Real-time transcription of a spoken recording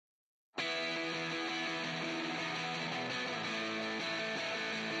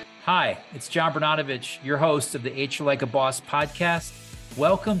Hi, it's John Bernatovich, your host of the HR Like a Boss podcast.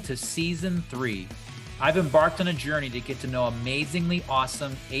 Welcome to Season 3. I've embarked on a journey to get to know amazingly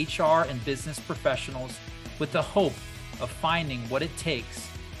awesome HR and business professionals with the hope of finding what it takes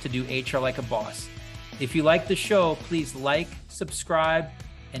to do HR like a boss. If you like the show, please like, subscribe,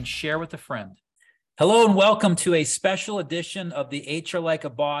 and share with a friend. Hello and welcome to a special edition of the HR Like a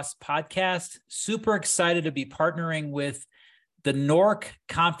Boss podcast. Super excited to be partnering with the NOHRC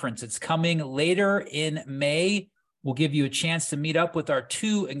conference. It's coming later in May. We'll give you a chance to meet up with our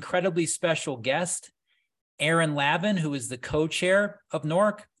two incredibly special guests, Erin Hlavin, who is the co-chair of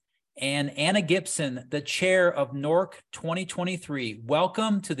NOHRC, and Anna Gibson, the chair of NOHRC 2023.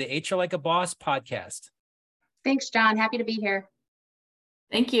 Welcome to the HR Like a Boss podcast. Thanks, John. Happy to be here.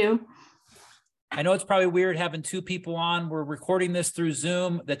 Thank you. I know it's probably weird having two people on. We're recording this through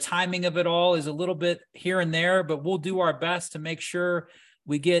Zoom. The timing of it all is a little bit here and there, but we'll do our best to make sure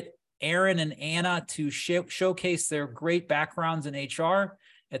we get Erin and Anna to showcase their great backgrounds in HR.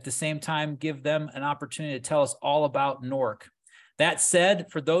 At the same time, give them an opportunity to tell us all about NOHRC. That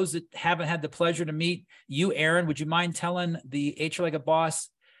said, for those that haven't had the pleasure to meet you, Erin, would you mind telling the HR Like a Boss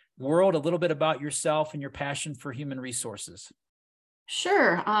world a little bit about yourself and your passion for human resources?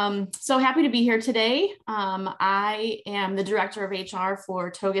 Sure. So happy to be here today. I am the director of HR for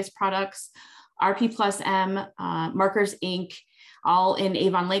Togus Products, RP Plus M, Markers Inc., all in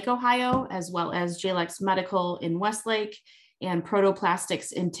Avon Lake, Ohio, as well as JLEX Medical in Westlake and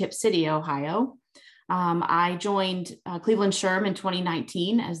Protoplastics in Tip City, Ohio. I joined Cleveland SHRM in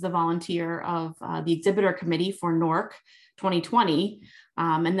 2019 as the volunteer of the exhibitor committee for NOHRC 2020.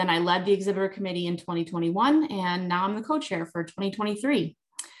 And then I led the exhibitor committee in 2021, and now I'm the co-chair for 2023.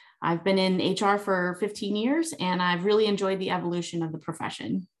 I've been in HR for 15 years, and I've really enjoyed the evolution of the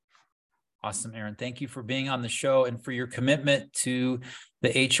profession. Awesome, Erin. Thank you for being on the show and for your commitment to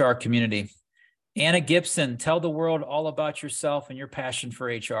the HR community. Anna Gibson, tell the world all about yourself and your passion for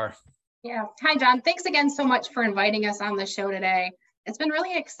HR. Yeah. Hi, John. Thanks again so much for inviting us on the show today. It's been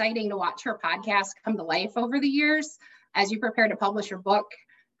really exciting to watch your podcast come to life over the years as you prepare to publish your book.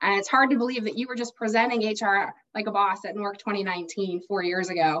 And it's hard to believe that you were just presenting HR Like a Boss at NOHRC 2019, 4 years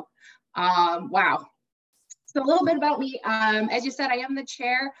ago. Wow. So a little bit about me. As you said, I am the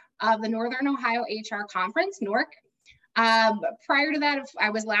chair of the Northern Ohio HR Conference, NOHRC. Prior to that,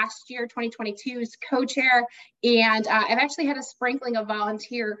 I was last year, 2022's co-chair, and I've actually had a sprinkling of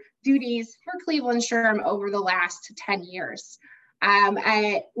volunteer duties for Cleveland SHRM over the last 10 years.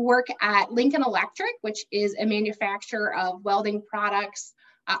 I work at Lincoln Electric, which is a manufacturer of welding products,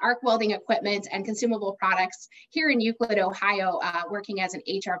 arc welding equipment, and consumable products here in Euclid, Ohio, working as an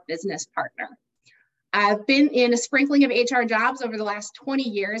HR business partner. I've been in a sprinkling of HR jobs over the last 20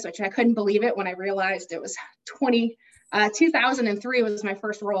 years, which I couldn't believe it when I realized it was 2003 was my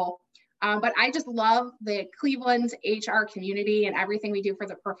first role. But I just love the Cleveland HR community and everything we do for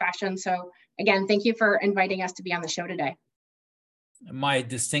the profession. So again, thank you for inviting us to be on the show today. My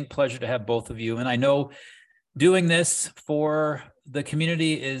distinct pleasure to have both of you. And I know doing this for the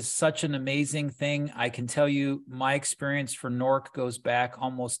community is such an amazing thing. I can tell you my experience for NOHRC goes back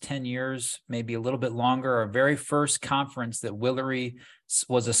almost 10 years, maybe a little bit longer. Our very first conference that Willery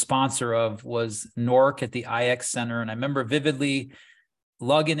was a sponsor of was NOHRC at the IX Center. And I remember vividly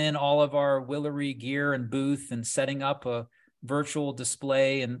lugging in all of our Willery gear and booth and setting up a virtual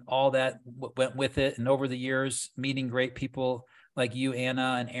display and all that went with it. And over the years, meeting great people like you,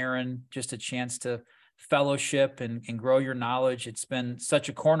 Anna, and Erin, just a chance to fellowship and grow your knowledge. It's been such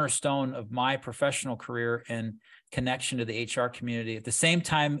a cornerstone of my professional career and connection to the HR community. At the same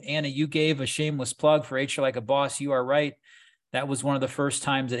time, Anna, you gave a shameless plug for HR Like a Boss. You are right. That was one of the first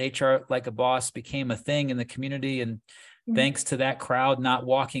times that HR Like a Boss became a thing in the community. And thanks to that crowd not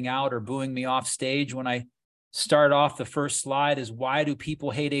walking out or booing me off stage when I started off, the first slide is, why do people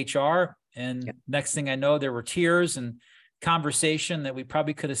hate HR? And next thing I know, there were tears and conversation that we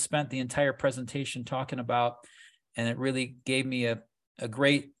probably could have spent the entire presentation talking about. And it really gave me a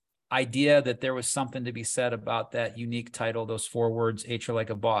great idea that there was something to be said about that unique title, those 4 words, HR Like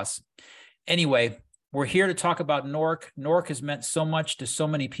a Boss. Anyway, we're here to talk about NOHRC. NOHRC has meant so much to so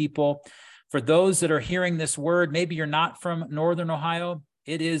many people. For those that are hearing this word, maybe you're not from Northern Ohio,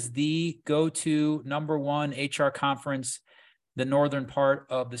 it is the go-to #1 HR conference, the northern part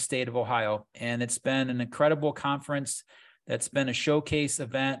of the state of Ohio. And it's been an incredible conference that's been a showcase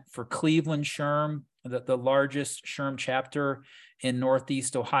event for Cleveland SHRM, the largest SHRM chapter in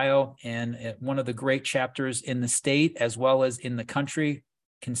Northeast Ohio, and one of the great chapters in the state as well as in the country,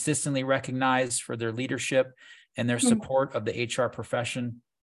 consistently recognized for their leadership and their support of the HR profession.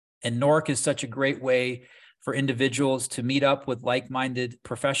 And NOHRC is such a great way for individuals to meet up with like-minded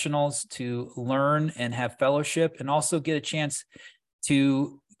professionals, to learn and have fellowship, and also get a chance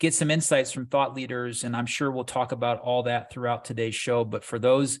to get some insights from thought leaders. And I'm sure we'll talk about all that throughout today's show. But for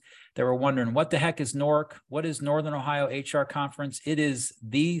those that were wondering, what the heck is NOHRC? What is Northern Ohio HR Conference? It is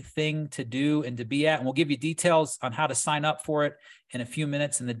the thing to do and to be at. And we'll give you details on how to sign up for it in a few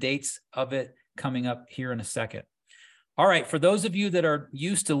minutes and the dates of it coming up here in a second. All right, for those of you that are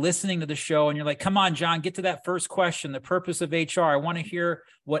used to listening to the show and you're like, come on, John, get to that first question, the purpose of HR. I want to hear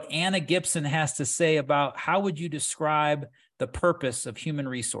what Anna Gibson has to say about how would you describe the purpose of human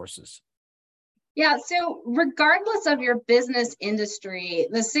resources? Yeah, so regardless of your business industry,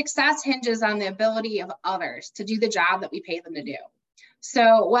 the success hinges on the ability of others to do the job that we pay them to do.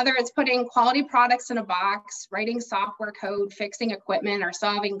 So whether it's putting quality products in a box, writing software code, fixing equipment, or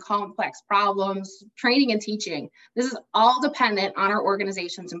solving complex problems, training and teaching, this is all dependent on our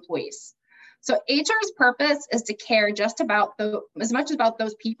organization's employees. So HR's purpose is to care just about as much about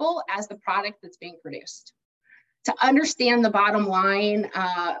those people as the product that's being produced. To understand the bottom line,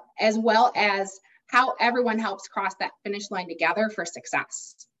 as well as how everyone helps cross that finish line together for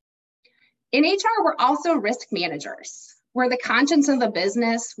success. In HR, we're also risk managers. We're the conscience of the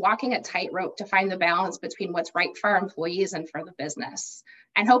business, walking a tightrope to find the balance between what's right for our employees and for the business,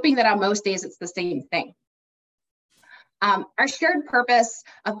 and hoping that on most days it's the same thing. Our shared purpose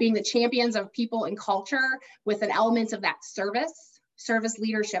of being the champions of people and culture with an element of that service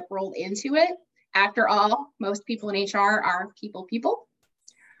leadership rolled into it. After all, most people in HR are people.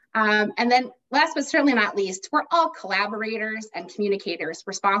 And then last but certainly not least, we're all collaborators and communicators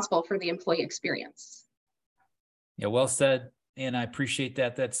responsible for the employee experience. Yeah, well said. And I appreciate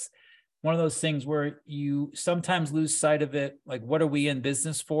that. That's one of those things where you sometimes lose sight of it. Like, what are we in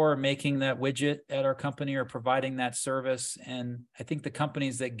business for? Making that widget at our company or providing that service. And I think the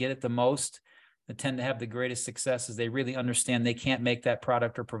companies that get it the most, that tend to have the greatest success, is they really understand they can't make that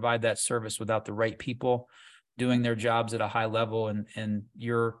product or provide that service without the right people doing their jobs at a high level. And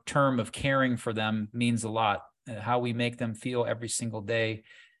your term of caring for them means a lot. How we make them feel every single day.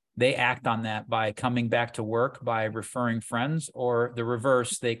 They act on that by coming back to work, by referring friends, or the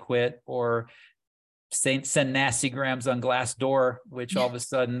reverse, they quit or send nasty grams on Glassdoor, which all of a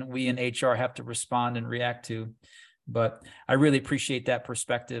sudden we in HR have to respond and react to. But I really appreciate that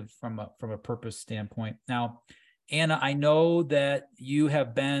perspective from a purpose standpoint. Now, Anna, I know that you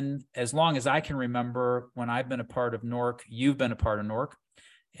have been, as long as I can remember, when I've been a part of NOHRC, you've been a part of NOHRC,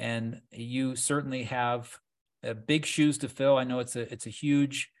 and you certainly have big shoes to fill. I know it's a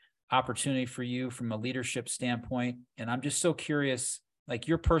huge opportunity for you from a leadership standpoint. And I'm just so curious, like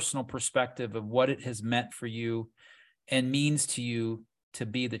your personal perspective of what it has meant for you and means to you to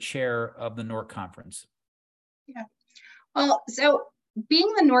be the chair of the NOHRC conference. Yeah. Well, so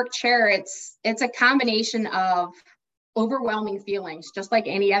being the NOHRC chair, it's a combination of overwhelming feelings, just like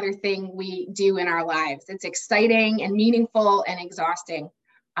any other thing we do in our lives. It's exciting and meaningful and exhausting.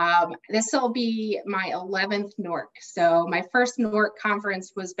 This will be my 11th NOHRC. So my first NOHRC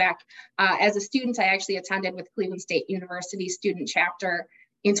conference was back as a student. I actually attended with Cleveland State University student chapter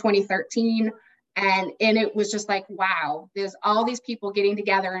in 2013. And it was just like, wow, there's all these people getting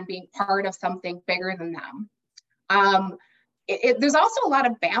together and being part of something bigger than them. There's also a lot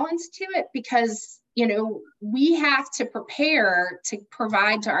of balance to it because, you know, we have to prepare to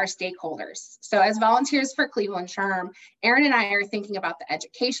provide to our stakeholders. So as volunteers for Cleveland SHRM, Erin and I are thinking about the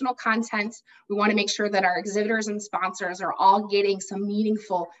educational content. We want to make sure that our exhibitors and sponsors are all getting some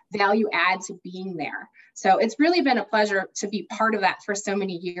meaningful value add to being there. So it's really been a pleasure to be part of that for so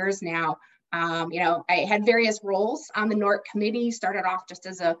many years now. You know, I had various roles on the NOHRC committee, started off just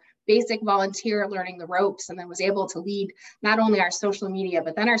as a basic volunteer learning the ropes, and then was able to lead not only our social media,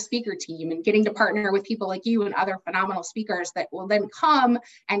 but then our speaker team, and getting to partner with people like you and other phenomenal speakers that will then come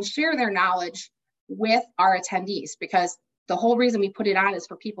and share their knowledge with our attendees, because the whole reason we put it on is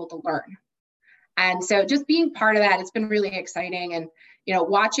for people to learn. And so just being part of that, it's been really exciting. And, you know,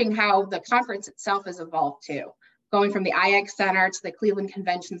 watching how the conference itself has evolved too. Going from the IX Center to the Cleveland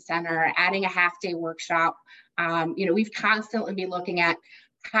Convention Center, adding a half-day workshop. You know, we've constantly been looking at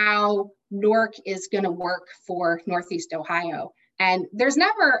how NOHRC is going to work for Northeast Ohio. And there's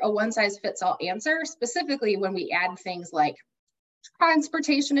never a one-size-fits-all answer, specifically when we add things like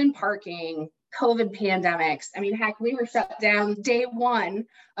transportation and parking, COVID pandemics. I mean, heck, we were shut down day one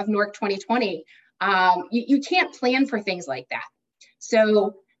of NOHRC 2020. You can't plan for things like that.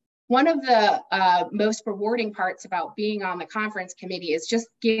 So one of the most rewarding parts about being on the conference committee is just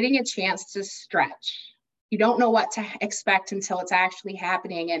getting a chance to stretch. You don't know what to expect until it's actually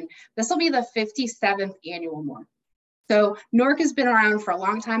happening. And this will be the 57th annual one. So NOHRC has been around for a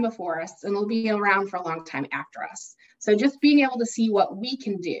long time before us, and will be around for a long time after us. So just being able to see what we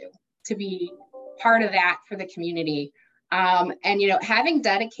can do to be part of that for the community. And, having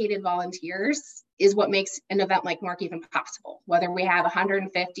dedicated volunteers is what makes an event like NOHRC even possible, whether we have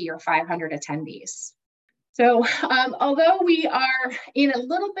 150 or 500 attendees. So although we are in a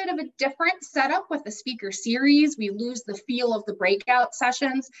little bit of a different setup with the speaker series, we lose the feel of the breakout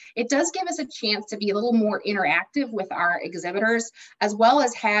sessions. It does give us a chance to be a little more interactive with our exhibitors, as well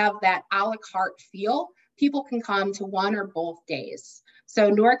as have that a la carte feel. People can come to one or both days.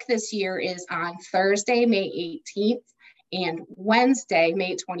 So NOHRC this year is on Thursday, May 18th, and Wednesday,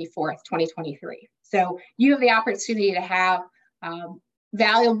 May 24th, 2023. So you have the opportunity to have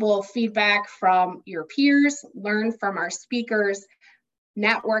valuable feedback from your peers, learn from our speakers,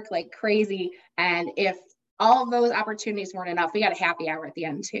 network like crazy. And if all of those opportunities weren't enough, we got a happy hour at the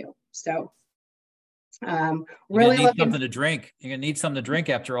end too. So really need something to drink. You're gonna need something to drink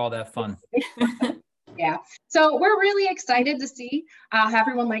after all that fun. Yeah, so we're really excited to see how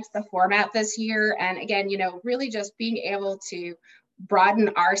everyone likes the format this year. And again, really just being able to broaden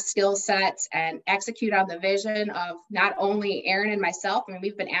our skill sets and execute on the vision of not only Erin and myself. I mean,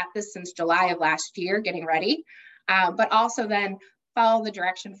 we've been at this since July of last year, getting ready, but also then follow the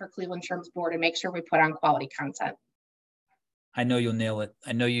direction for Cleveland SHRM's board and make sure we put on quality content. I know you'll nail it.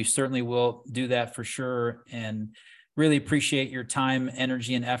 I know you certainly will do that for sure. And really appreciate your time,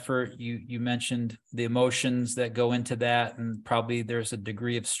 energy, and effort. You mentioned the emotions that go into that, and probably there's a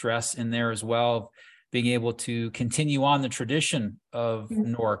degree of stress in there as well, being able to continue on the tradition of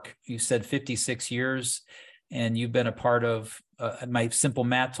NOHRC. You said 56 years, and you've been a part of, my simple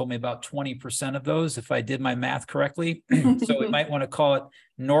math told me about 20% of those, if I did my math correctly. So we might want to call it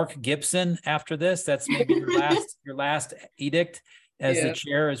NOHRC Gibson after this. That's maybe your last edict as the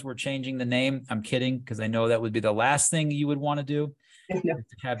chair, as we're changing the name. I'm kidding, because I know that would be the last thing you would want to do, to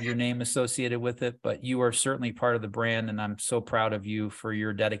have your name associated with it. But you are certainly part of the brand, and I'm so proud of you for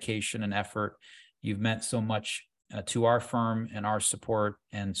your dedication and effort. You've meant so much to our firm and our support,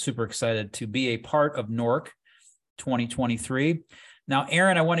 and super excited to be a part of NOHRC 2023. Now,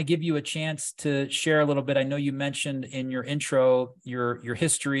 Erin, I want to give you a chance to share a little bit. I know you mentioned in your intro your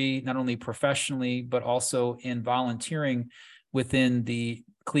history, not only professionally, but also in volunteering within the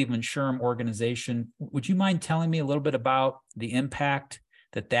Cleveland SHRM organization. Would you mind telling me a little bit about the impact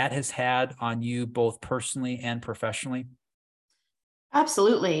that has had on you, both personally and professionally?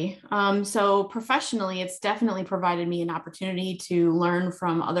 Absolutely. So professionally, it's definitely provided me an opportunity to learn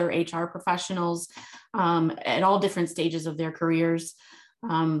from other HR professionals at all different stages of their careers.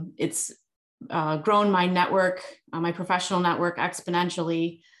 It's grown my network, my professional network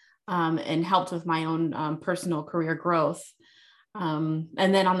exponentially, and helped with my own personal career growth. And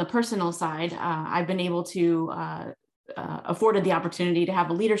then on the personal side, I've been able to afforded the opportunity to have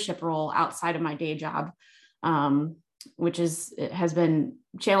a leadership role outside of my day job, which has been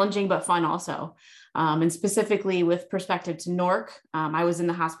challenging but fun also. And specifically with perspective to NOHRC, I was in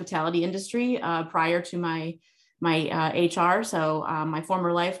the hospitality industry prior to my HR. So my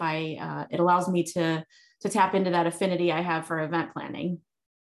former life, it allows me to tap into that affinity I have for event planning.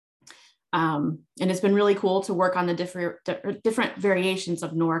 And it's been really cool to work on the different variations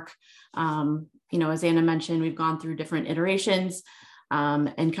of NOHRC. As Anna mentioned, we've gone through different iterations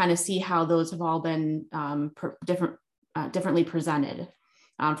and kind of see how those have all been differently presented,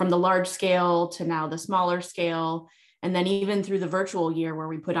 from the large scale to now the smaller scale, and then even through the virtual year where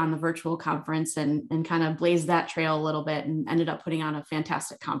we put on the virtual conference and kind of blazed that trail a little bit and ended up putting on a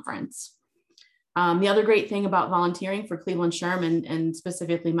fantastic conference. The other great thing about volunteering for Cleveland SHRM and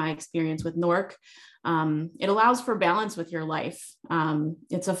specifically my experience with NOHRC, it allows for balance with your life.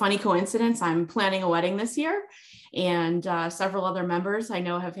 It's a funny coincidence. I'm planning a wedding this year, and several other members I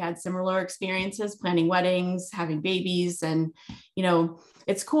know have had similar experiences planning weddings, having babies. And,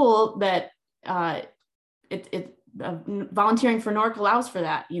 it's cool that volunteering for NOHRC allows for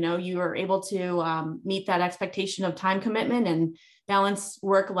that. You are able to meet that expectation of time commitment and balance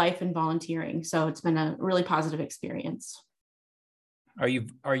work, life, and volunteering. So it's been a really positive experience. Are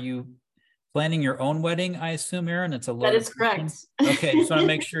you planning your own wedding, I assume, Erin? That is correct. Okay, just want to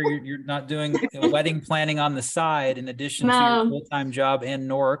make sure you're not doing wedding planning on the side in addition to your full-time job and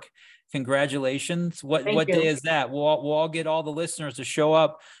NOHRC. Congratulations. What day is that? We'll all get all the listeners to show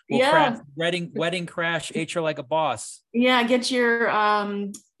up. We'll crash wedding crash HR like a boss. Yeah, get your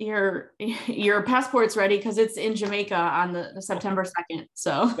passports ready, because it's in Jamaica on the September 2nd.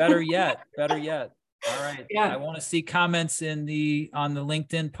 So better yet. All right. Yeah. I want to see comments on the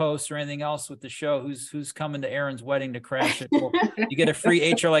LinkedIn post or anything else with the show. Who's coming to Erin's wedding to crash it? Well, you get a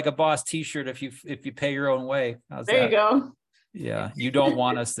free HR Like a Boss t-shirt if you pay your own way. How's there that? You go. Yeah. You don't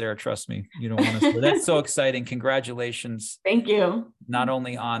want us there. Trust me. You don't want us there. That's so exciting. Congratulations. Thank you. Not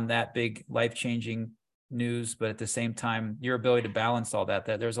only on that big life-changing news, but at the same time, your ability to balance all that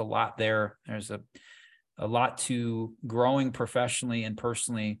there's a lot there. There's a lot to growing professionally and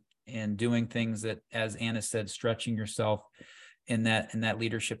personally and doing things that, as Anna said, stretching yourself in that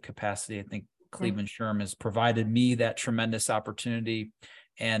leadership capacity. I think Cleveland SHRM has provided me that tremendous opportunity.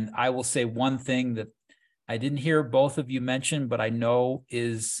 And I will say one thing that I didn't hear both of you mention, but I know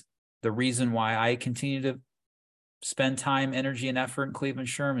is the reason why I continue to spend time, energy, and effort in Cleveland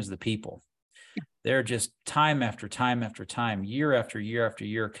SHRM is the people. They're just time after time after time, year after year after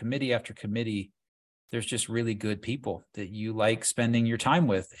year, committee after committee. There's just really good people that you like spending your time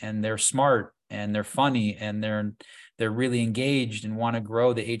with, and they're smart and they're funny and they're really engaged and want to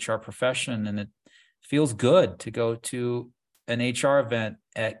grow the HR profession. And it feels good to go to an HR event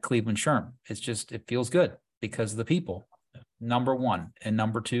at Cleveland SHRM. It feels good because of the people, number one and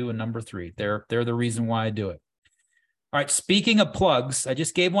number two and number three. They're the reason why I do it. All right. Speaking of plugs, I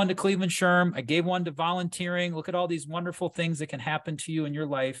just gave one to Cleveland SHRM. I gave one to volunteering. Look at all these wonderful things that can happen to you in your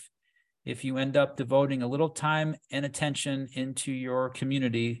life if you end up devoting a little time and attention into your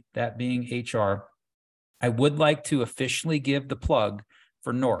community, that being HR. I would like to officially give the plug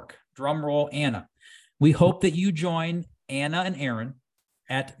for NOHRC. Drum roll, Anna. We hope that you join Anna and Erin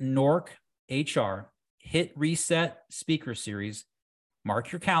at NOHRC HR Hit Reset Speaker Series.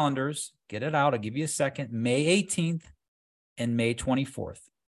 Mark your calendars. Get it out. I'll give you a second. May 18th and May 24th.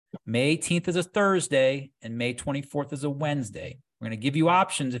 May 18th is a Thursday and May 24th is a Wednesday. We're going to give you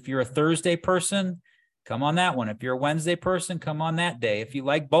options. If you're a Thursday person, come on that one. If you're a Wednesday person, come on that day. If you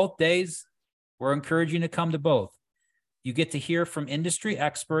like both days, we're encouraging you to come to both. You get to hear from industry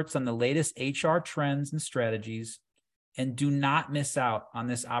experts on the latest HR trends and strategies, and do not miss out on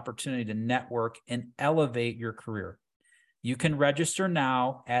this opportunity to network and elevate your career. You can register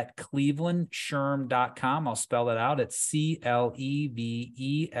now at clevelandshirm.com. I'll spell it out. It's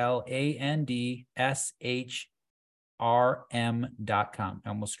CLEVELANDSHRM.com. I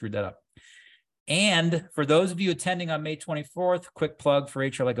almost screwed that up. And for those of you attending on May 24th, quick plug for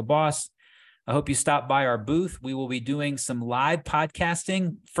HR Like a Boss. I hope you stop by our booth. We will be doing some live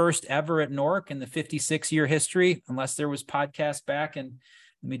podcasting, first ever at NOHRC in the 56-year history, unless there was podcast back in,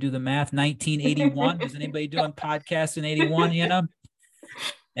 let me do the math, 1981. Was anybody doing podcasts in 81, Anna?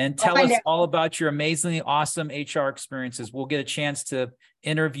 And tell us all about your amazingly awesome HR experiences. We'll get a chance to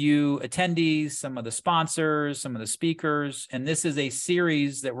interview attendees, some of the sponsors, some of the speakers. And this is a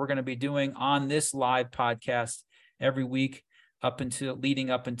series that we're going to be doing on this live podcast every week leading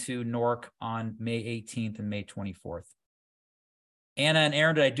up into NOHRC on May 18th and May 24th. Anna and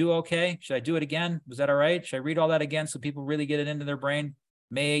Erin, did I do okay? Should I do it again? Was that all right? Should I read all that again so people really get it into their brain?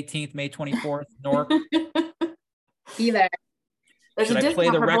 May 18th, May 24th, NOHRC. Be there. Should I play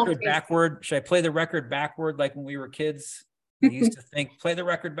the record backward? Should I play the record backward like when we were kids? We used to think, play the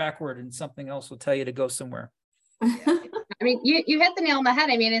record backward and something else will tell you to go somewhere. I mean, you hit the nail on the head.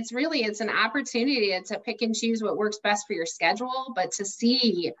 I mean, it's an opportunity to pick and choose what works best for your schedule, but to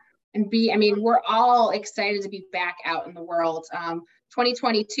see and be, I mean, we're all excited to be back out in the world.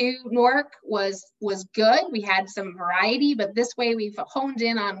 2022 NOHRC was good. We had some variety, but this way we've honed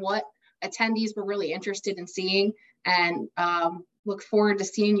in on what attendees were really interested in seeing, and look forward to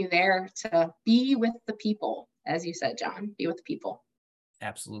seeing you there to be with the people. As you said, John, be with the people.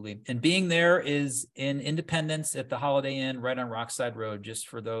 Absolutely. And being there is in Independence at the Holiday Inn right on Rockside Road, just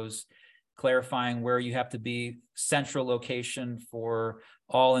for those clarifying where you have to be, central location for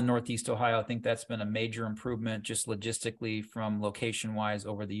all in Northeast Ohio. I think that's been a major improvement just logistically from location wise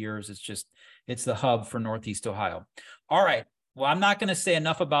over the years. It's the hub for Northeast Ohio. All right. Well, I'm not going to say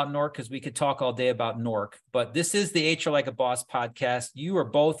enough about NOHRC because we could talk all day about NOHRC, but this is the HR Like a Boss podcast. You are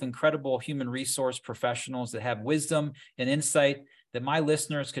both incredible human resource professionals that have wisdom and insight that my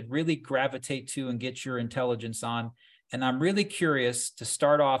listeners could really gravitate to and get your intelligence on. And I'm really curious to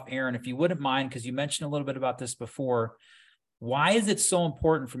start off, Erin, if you wouldn't mind, because you mentioned a little bit about this before. Why is it so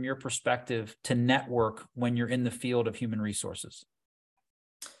important from your perspective to network when you're in the field of human resources?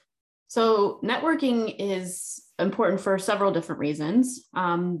 So networking is important for several different reasons.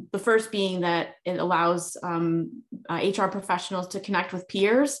 The first being that it allows HR professionals to connect with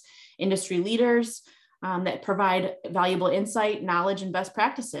peers, industry leaders, that provide valuable insight, knowledge, and best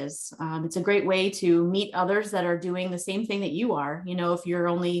practices. It's a great way to meet others that are doing the same thing that you are. You know, if you're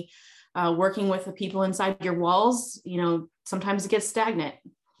only working with the people inside your walls, you know, sometimes it gets stagnant.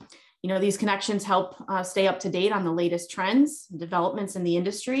 These connections help stay up to date on the latest trends, developments in the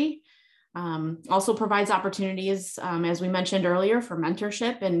industry. Also provides opportunities, as we mentioned earlier, for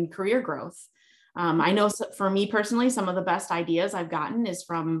mentorship and career growth. I know for me personally, some of the best ideas I've gotten is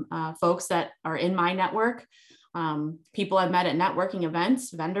from folks that are in my network, people I've met at networking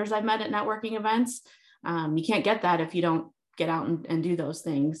events, vendors I've met at networking events. You can't get that if you don't get out and do those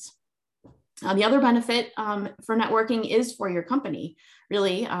things. The other benefit for networking is for your company,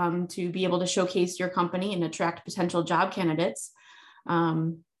 really, to be able to showcase your company and attract potential job candidates.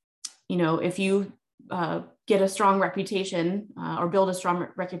 If you get a strong reputation or build a strong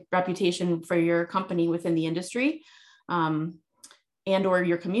reputation for your company within the industry and or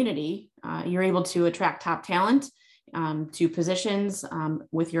your community, you're able to attract top talent to positions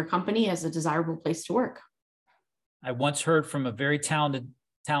with your company as a desirable place to work. I once heard from a very talented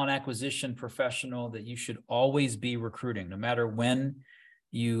talent acquisition professional that you should always be recruiting, no matter when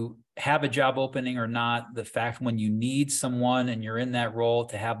you have a job opening or not. The fact when you need someone and you're in that role,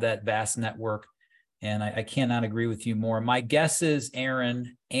 to have that vast network. And I cannot agree with you more. My guess is,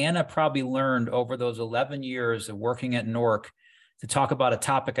 Erin, Anna probably learned over those 11 years of working at NOHRC to talk about a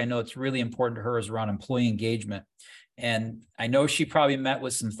topic I know it's really important to her, is around employee engagement. And I know she probably met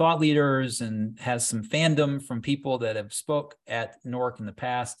with some thought leaders and has some fandom from people that have spoke at NOHRC in the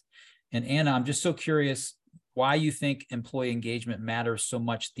past. And Anna, I'm just so curious why you think employee engagement matters so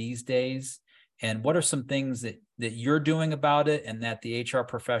much these days, and what are some things that you're doing about it and that the HR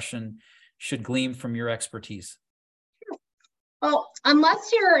profession should glean from your expertise? Well,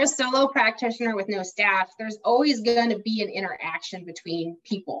 unless you're a solo practitioner with no staff, there's always going to be an interaction between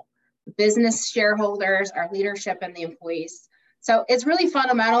people, business shareholders, our leadership, and the employees. So it's really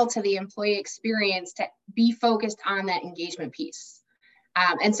fundamental to the employee experience to be focused on that engagement piece.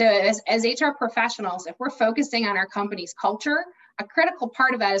 And so as HR professionals, if we're focusing on our company's culture, a critical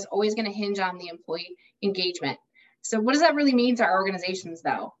part of that is always going to hinge on the employee engagement. So what does that really mean to our organizations,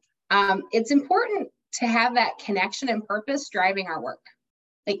 though? It's important to have that connection and purpose driving our work.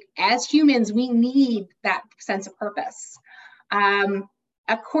 Like, as humans, we need that sense of purpose.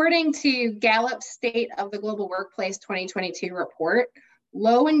 According to Gallup's State of the Global Workplace 2022 report,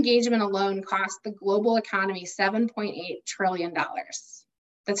 low engagement alone cost the global economy $7.8 trillion.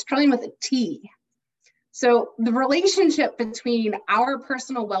 That's trillion with a T. So the relationship between our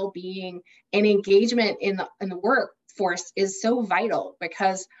personal well-being and engagement in the workforce is so vital,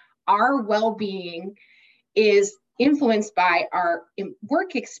 because our well-being is influenced by our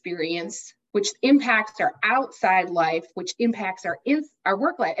work experience, which impacts our outside life, which impacts our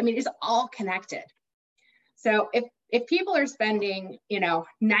work life. I mean, it's all connected. So if people are spending,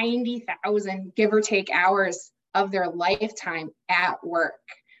 90,000 give or take hours of their lifetime at work,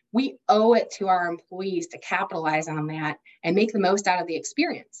 we owe it to our employees to capitalize on that and make the most out of the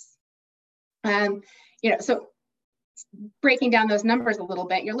experience. So breaking down those numbers a little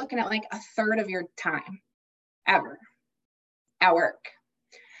bit, you're looking at like a third of your time ever at work.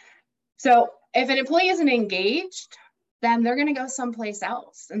 So if an employee isn't engaged, then they're going to go someplace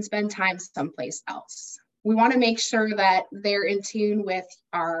else and spend time someplace else. We want to make sure that they're in tune with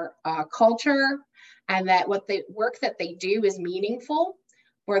our culture, and that the work that they do is meaningful,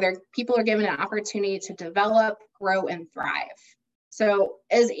 where people are given an opportunity to develop, grow, and thrive. So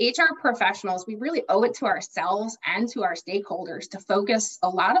as HR professionals, we really owe it to ourselves and to our stakeholders to focus a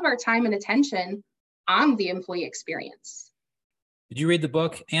lot of our time and attention on the employee experience. Did you read the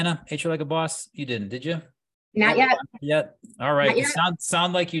book, Anna, HR Like a Boss? You didn't, did you? Not yet. Yet. All right. Not yet.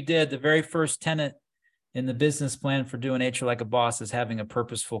 Sound like you did. The very first tenet in the business plan for doing HR Like a Boss is having a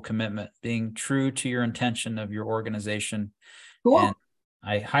purposeful commitment, being true to your intention of your organization. Cool. And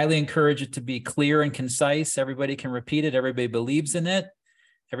I highly encourage it to be clear and concise. Everybody can repeat it. Everybody believes in it.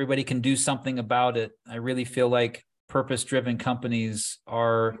 Everybody can do something about it. I really feel like purpose-driven companies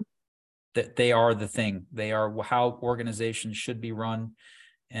they are the thing. They are how organizations should be run.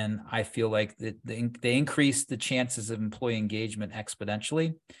 And I feel like they increase the chances of employee engagement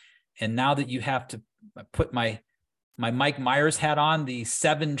exponentially. And now that you have to put my Mike Myers hat on, the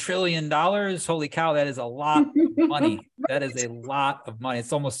 $7 trillion, holy cow, that is a lot of money. That is a lot of money.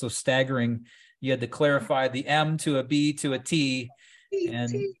 It's almost so staggering. You had to clarify the M to a B to a T,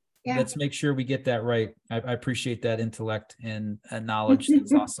 and let's make sure we get that right. I appreciate that intellect and knowledge.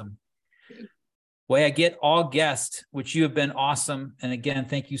 That's awesome. Way I get all guests, which you have been awesome. And again,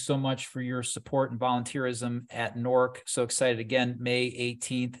 thank you so much for your support and volunteerism at NOHRC. So excited again, May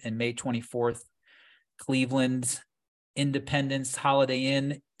 18th and May 24th, Cleveland Independence Holiday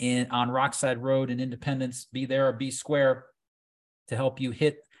Inn on Rockside Road in Independence. Be there or be square to help you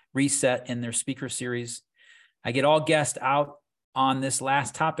hit reset in their speaker series. I get all guests out on this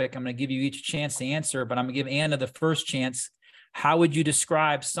last topic. I'm going to give you each a chance to answer, but I'm going to give Anna the first chance. How would you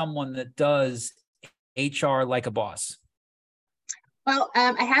describe someone that does HR like a boss? Well,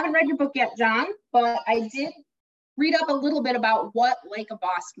 I haven't read your book yet, John, but I did read up a little bit about what like a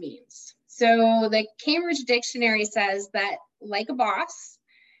boss means. So the Cambridge Dictionary says that like a boss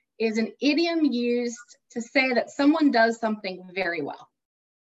is an idiom used to say that someone does something very well.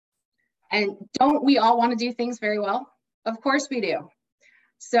 And don't we all want to do things very well? Of course we do.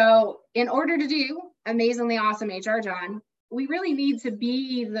 So in order to do amazingly awesome HR, John, we really need to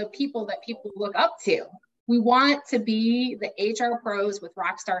be the people that people look up to. We want to be the HR pros with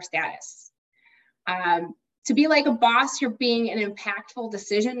rock star status. To be like a boss, you're being an impactful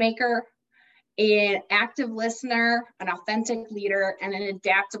decision maker, an active listener, an authentic leader, and an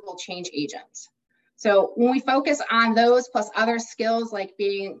adaptable change agent. So when we focus on those plus other skills like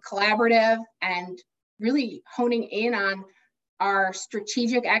being collaborative and really honing in on our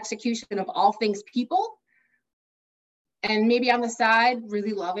strategic execution of all things people, and maybe on the side,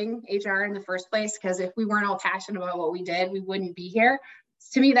 really loving HR in the first place, because if we weren't all passionate about what we did, we wouldn't be here.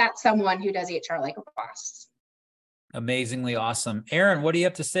 To me, that's someone who does HR like a boss. Amazingly awesome. Erin, what do you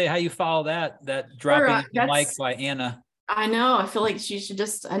have to say? How you follow that dropping the mic by Anna? I know, I feel like she should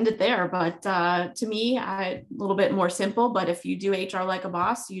just end it there, but to me, a little bit more simple, but if you do HR like a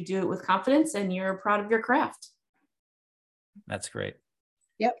boss, you do it with confidence and you're proud of your craft. That's great.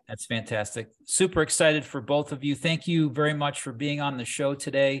 Yep. That's fantastic. Super excited for both of you. Thank you very much for being on the show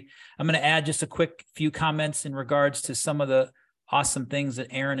today. I'm going to add just a quick few comments in regards to some of the awesome things that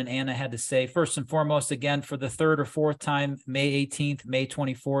Erin and Anna had to say. First and foremost, again, for the third or fourth time, May 18th, May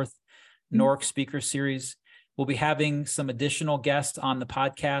 24th, NOHRC Speaker Series. We'll be having some additional guests on the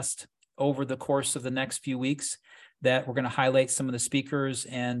podcast over the course of the next few weeks that we're going to highlight some of the speakers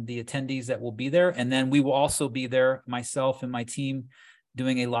and the attendees that will be there. And then we will also be there, myself and my team,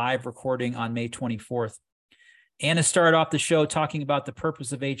 doing a live recording on May 24th. Anna started off the show talking about the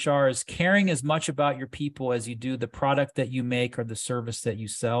purpose of HR is caring as much about your people as you do the product that you make or the service that you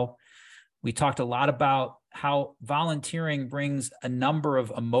sell. We talked a lot about how volunteering brings a number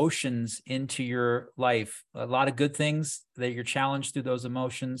of emotions into your life, a lot of good things that you're challenged through those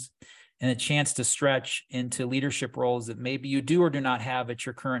emotions, and a chance to stretch into leadership roles that maybe you do or do not have at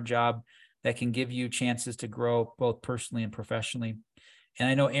your current job that can give you chances to grow both personally and professionally. And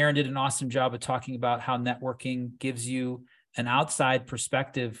I know Erin did an awesome job of talking about how networking gives you an outside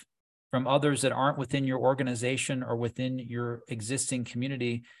perspective from others that aren't within your organization or within your existing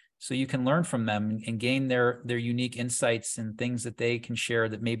community, so you can learn from them and gain their unique insights and things that they can share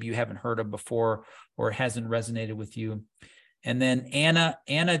that maybe you haven't heard of before or hasn't resonated with you. And then Anna,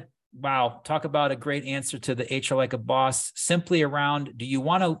 wow, talk about a great answer to the HR like a boss, simply around, do you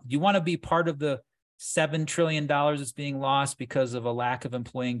want to be part of the $7 trillion that's being lost because of a lack of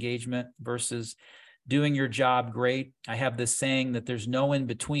employee engagement versus doing your job great? I have this saying that there's no in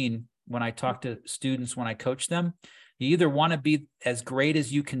between when I talk to students, when I coach them. You either want to be as great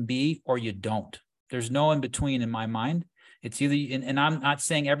as you can be or you don't. There's no in between in my mind. It's either, and I'm not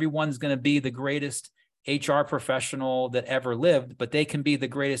saying everyone's going to be the greatest HR professional that ever lived, but they can be the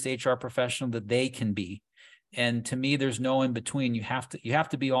greatest HR professional that they can be. And to me, there's no in between. You have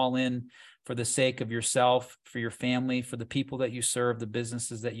to be all in for the sake of yourself, for your family, for the people that you serve, the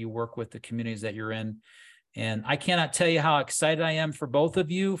businesses that you work with, the communities that you're in. And I cannot tell you how excited I am for both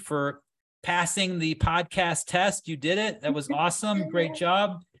of you for passing the podcast test. You did it. That was awesome. Great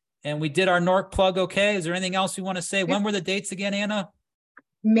job. And we did our NOHRC plug. Okay. Is there anything else we want to say? When were the dates again, Anna?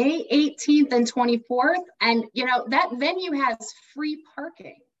 May 18th and 24th. And you know, that venue has free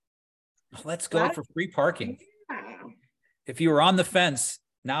parking. Let's go for free parking. Yeah. If you were on the fence,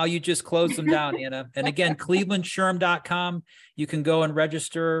 now you just closed them down, Anna. And again, clevelandsherm.com. You can go and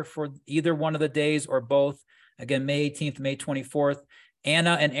register for either one of the days or both. Again, May 18th, May 24th.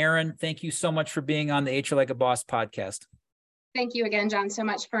 Anna and Erin, thank you so much for being on the HR Like a Boss podcast. Thank you again, John, so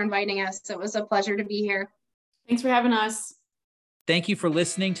much for inviting us. It was a pleasure to be here. Thanks for having us. Thank you for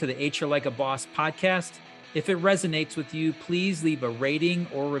listening to the HR Like a Boss podcast. If it resonates with you, please leave a rating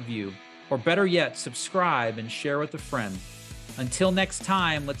or review, or better yet, subscribe and share with a friend. Until next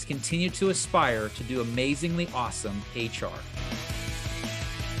time, let's continue to aspire to do amazingly awesome HR.